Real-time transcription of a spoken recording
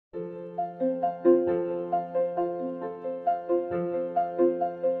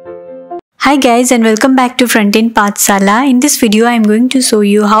Hi guys and welcome back to Frontend Pathsala. In this video I am going to show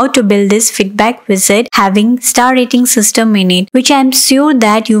you how to build this feedback widget having star rating system in it, which I am sure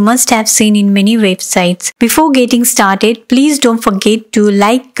that you must have seen in many websites. Before getting started, please don't forget to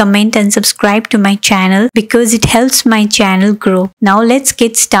like, comment and subscribe to my channel because it helps my channel grow. Now let's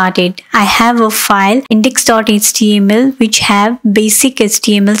get started. I have a file index.html which have basic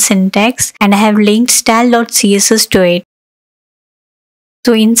HTML syntax and I have linked style.css to it.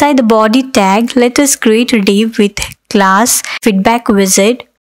 So inside the body tag, let us create a div with class feedback widget,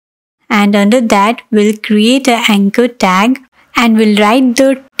 and under that we'll create an anchor tag and we'll write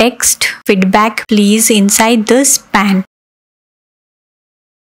the text feedback please inside the span.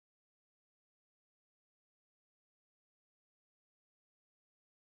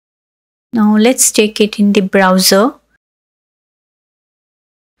 Now let's check it in the browser.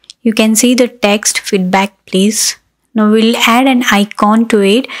 You can see the text feedback please. Now we'll add an icon to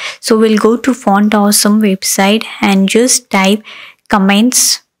it. So we'll go to Font Awesome website and just type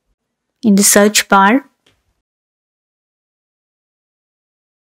comments in the search bar.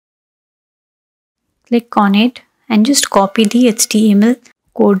 Click on it and just copy the HTML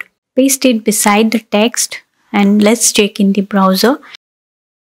code. Paste it beside the text and let's check in the browser.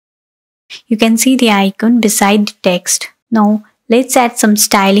 You can see the icon beside the text. Now let's add some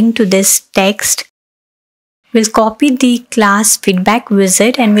styling to this text. We'll copy the class feedback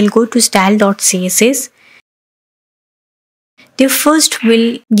widget and we'll go to style.css. First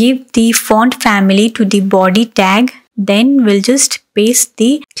we'll give the font family to the body tag. Then we'll just paste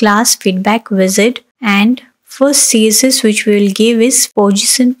the class feedback widget, and first CSS which we will give is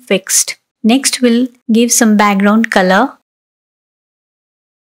position fixed. Next we'll give some background color.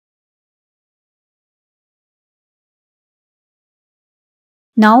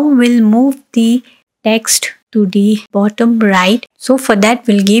 Now we'll move the text to the bottom right. So for that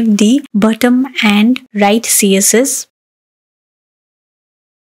we'll give the bottom and right CSS.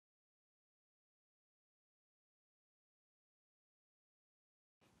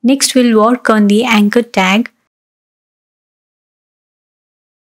 Next we'll work on the anchor tag.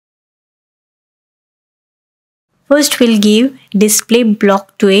 First we'll give display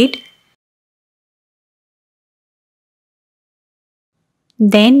block to it.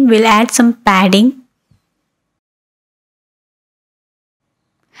 Then we'll add some padding.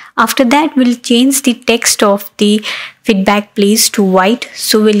 After that we'll change the text of the feedback please to white.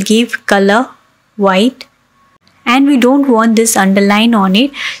 So we'll give color white, and we don't want this underline on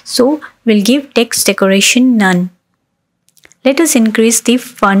it, so we'll give text decoration none. Let us increase the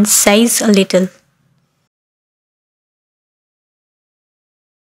font size a little.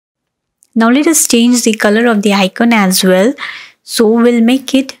 Now let us change the color of the icon as well. So we'll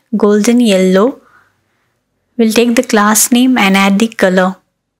make it golden yellow. We'll take the class name and add the color.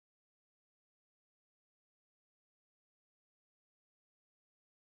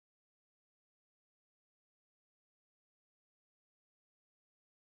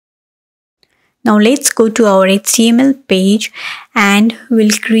 Now let's go to our HTML page and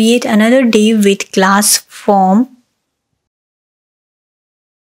we'll create another div with class form.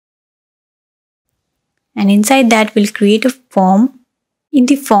 And inside that we'll create a form. In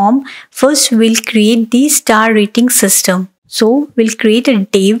the form, first we'll create the star rating system. So we'll create a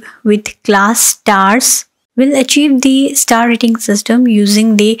div with class stars. We'll achieve the star rating system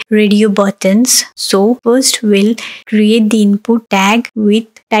using the radio buttons. So first we'll create the input tag with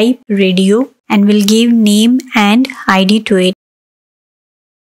type radio and we'll give name and ID to it.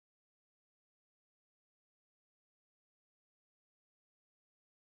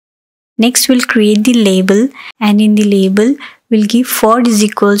 Next we'll create the label, and in the label we'll give for is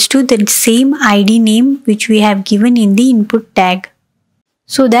equals to the same ID name which we have given in the input tag,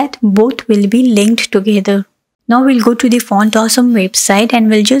 so that both will be linked together. Now we'll go to the Font Awesome website and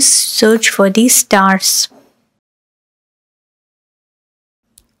we'll just search for the stars.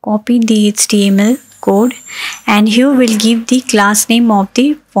 Copy the HTML code and here we'll give the class name of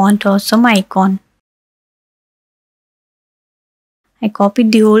the Font Awesome icon. I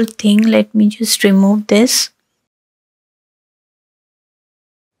copied the whole thing. Let me just remove this.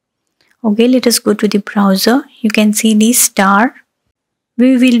 Okay, let us go to the browser. You can see the star.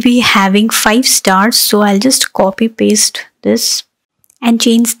 We will be having 5 stars, so I'll just copy paste this and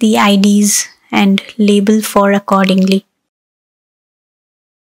change the IDs and label for accordingly.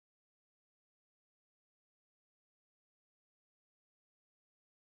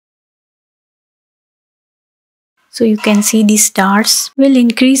 So you can see the stars. We'll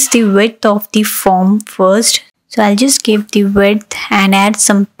increase the width of the form first. So I'll just give the width and add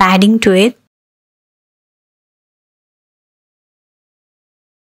some padding to it.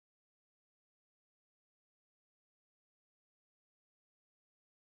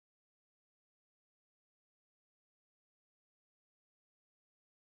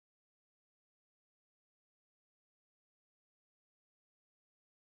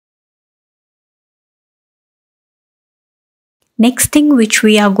 Next thing which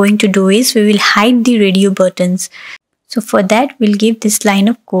we are going to do is we will hide the radio buttons. So for that we'll give this line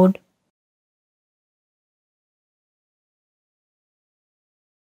of code.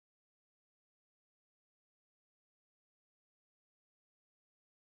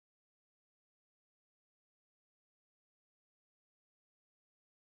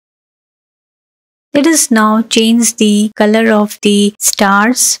 Let us now change the color of the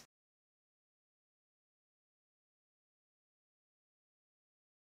stars.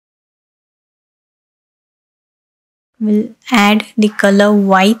 We'll add the color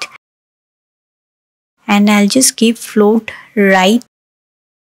white and I'll just give float right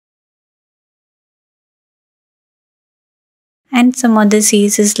and some other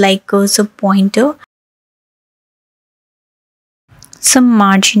CSS like cursor pointer, some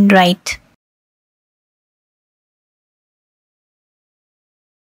margin right.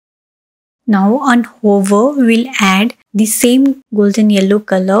 Now on hover, we'll add the same golden yellow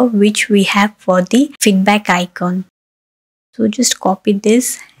color which we have for the feedback icon. So just copy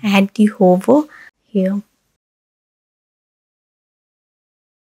this, add the hover here.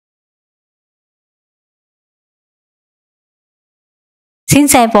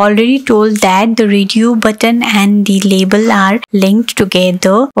 Since I've already told that the radio button and the label are linked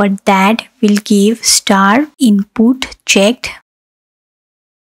together, for that we'll give star input checked.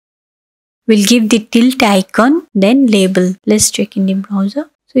 We'll give the tilt icon, then label. Let's check in the browser.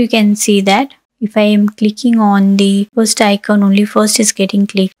 So you can see that if I am clicking on the first icon, only first is getting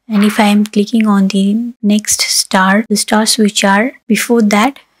clicked. And if I am clicking on the next star, the stars which are before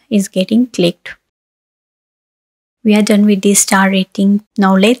that is getting clicked. We are done with the star rating.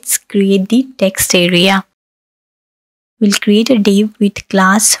 Now let's create the text area. We'll create a div with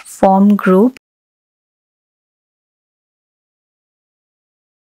class form group.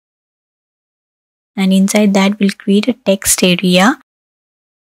 And inside that we'll create a text area.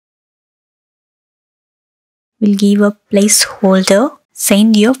 We'll give a placeholder,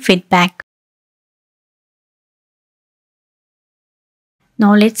 send your feedback.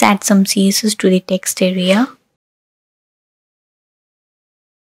 Now let's add some CSS to the text area.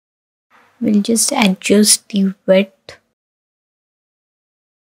 We'll just adjust the width.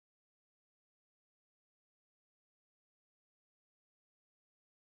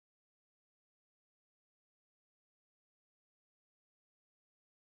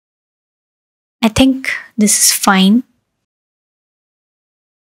 I think this is fine.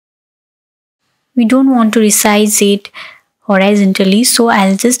 We don't want to resize it horizontally, so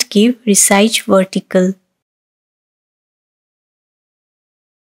I'll just give resize vertical.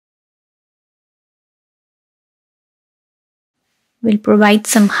 We'll provide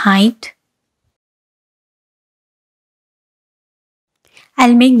some height.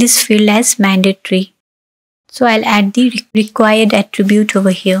 I'll make this field as mandatory. So I'll add the required attribute over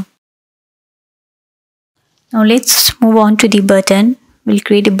here. Now let's move on to the button. We'll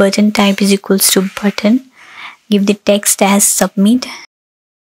create a button type is equals to button. Give the text as submit.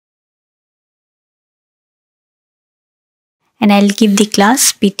 And I'll give the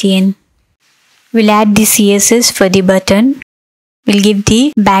class btn. We'll add the CSS for the button. We'll give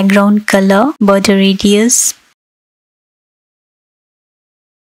the background color, border radius.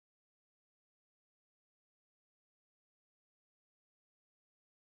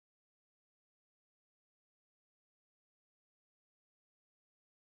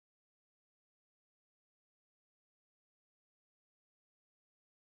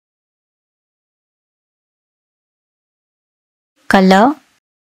 Color.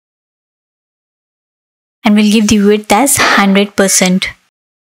 And we'll give the width as 100%.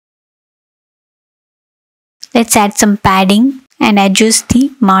 Let's add some padding and adjust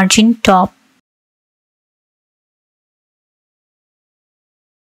the margin top.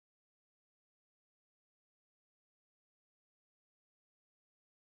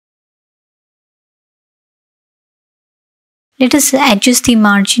 Let us adjust the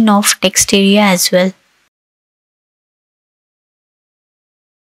margin of text area as well.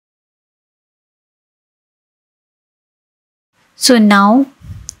 So now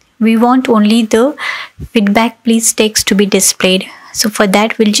we want only the feedback please text to be displayed. So for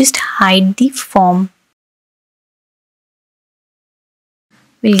that we'll just hide the form.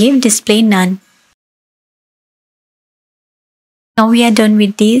 We'll give display none. Now we are done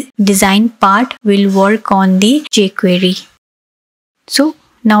with the design part. We'll work on the jQuery. So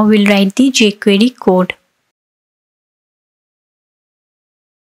now we'll write the jQuery code.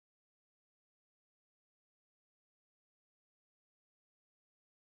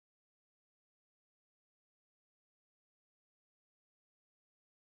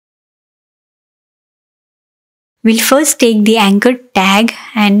 We'll first take the anchor tag,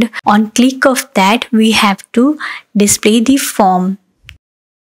 and on click of that we have to display the form.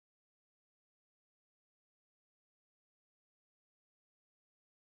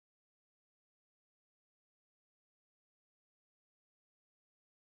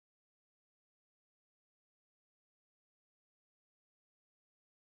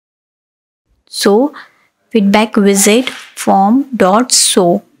 So feedback widget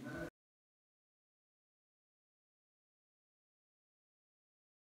form.show.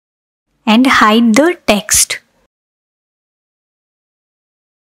 And hide the text.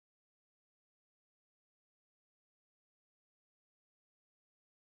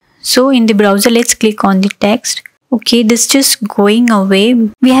 So in the browser, let's click on the text. Okay, this just going away.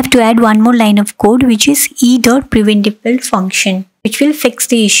 We have to add one more line of code, which is e.preventable function, which will fix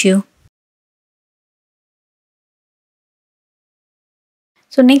the issue.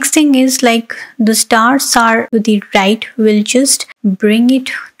 So next thing is, like the stars are to the right, we'll just bring it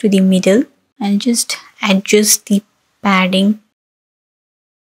to the middle and just adjust the padding.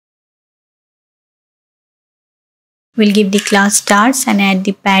 We'll give the class stars and add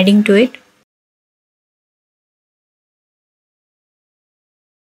the padding to it.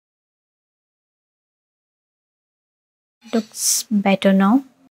 Looks better now.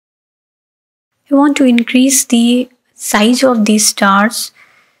 I want to increase the size of these stars,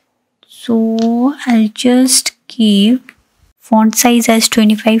 so I'll just give font size as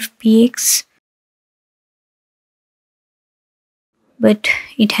 25px, but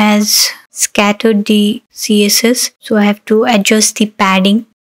it has scattered the CSS, so I have to adjust the padding.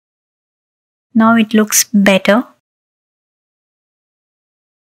 Now it looks better.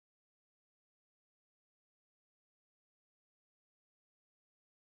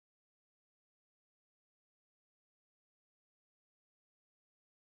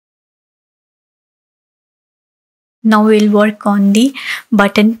 Now we'll work on the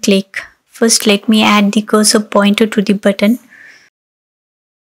button click. First, let me add the cursor pointer to the button.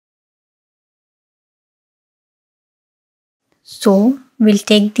 So we'll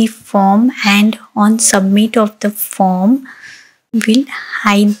take the form, and on submit of the form, we'll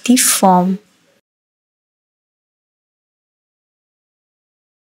hide the form.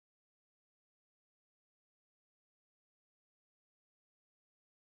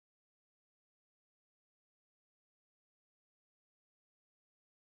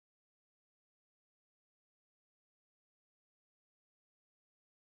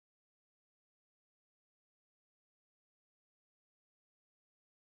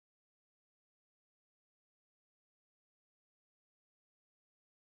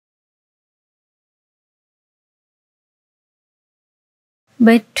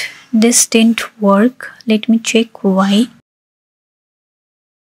 But this didn't work. Let me check why.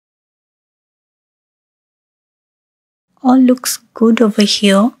 All looks good over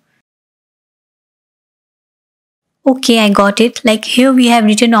here. Okay, I got it. Like here we have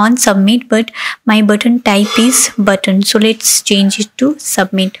written on submit, but my button type is button. So let's change it to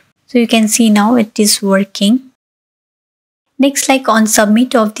submit. So you can see now it is working. Next, like on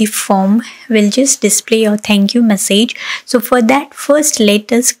submit of the form, we'll just display a thank you message. So for that, first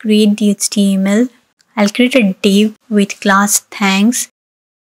let us create the HTML. I'll create a div with class thanks.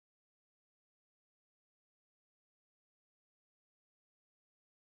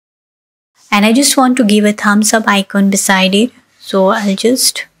 And I just want to give a thumbs up icon beside it. So I'll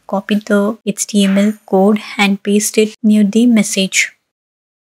just copy the HTML code and paste it near the message.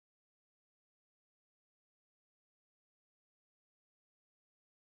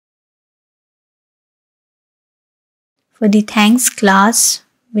 For the thanks class,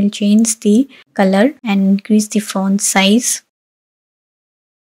 we'll change the color and increase the font size.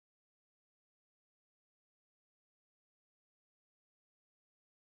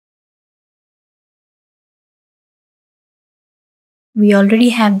 We already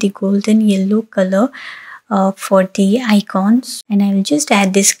have the golden yellow color for the icons, and I will just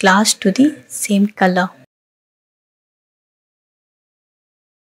add this class to the same color.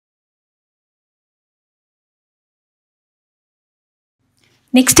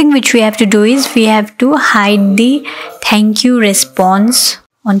 Next thing which we have to do is we have to hide the thank you response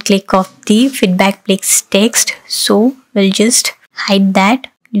on click of the feedback please text. So we'll just hide that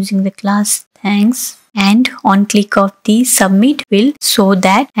using the class thanks, and on click of the submit will show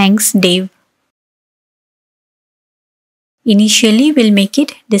that thanks div. Initially we'll make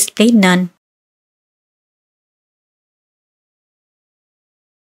it display none.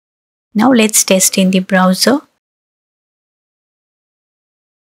 Now let's test in the browser.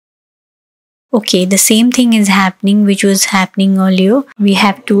 Okay, the same thing is happening which was happening earlier. We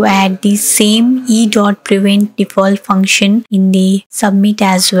have to add the same e.prevent default function in the submit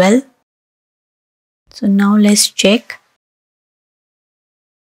as well. So now let's check.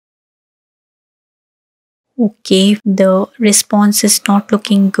 Okay, the response is not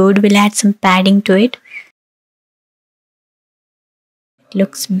looking good. We'll add some padding to it. It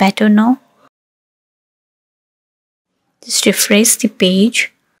looks better now. Just refresh the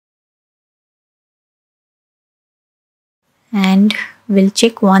page. And we'll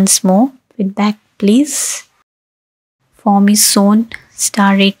check once more. Feedback please. Form is shown.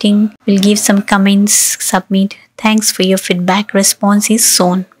 Star rating. We'll give some comments. Submit. Thanks for your feedback. Response is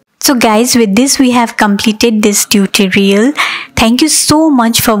shown. So guys, with this we have completed this tutorial. Thank you so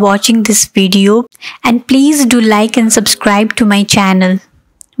much for watching this video, and please do like and subscribe to my channel.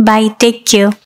 Bye. Take care.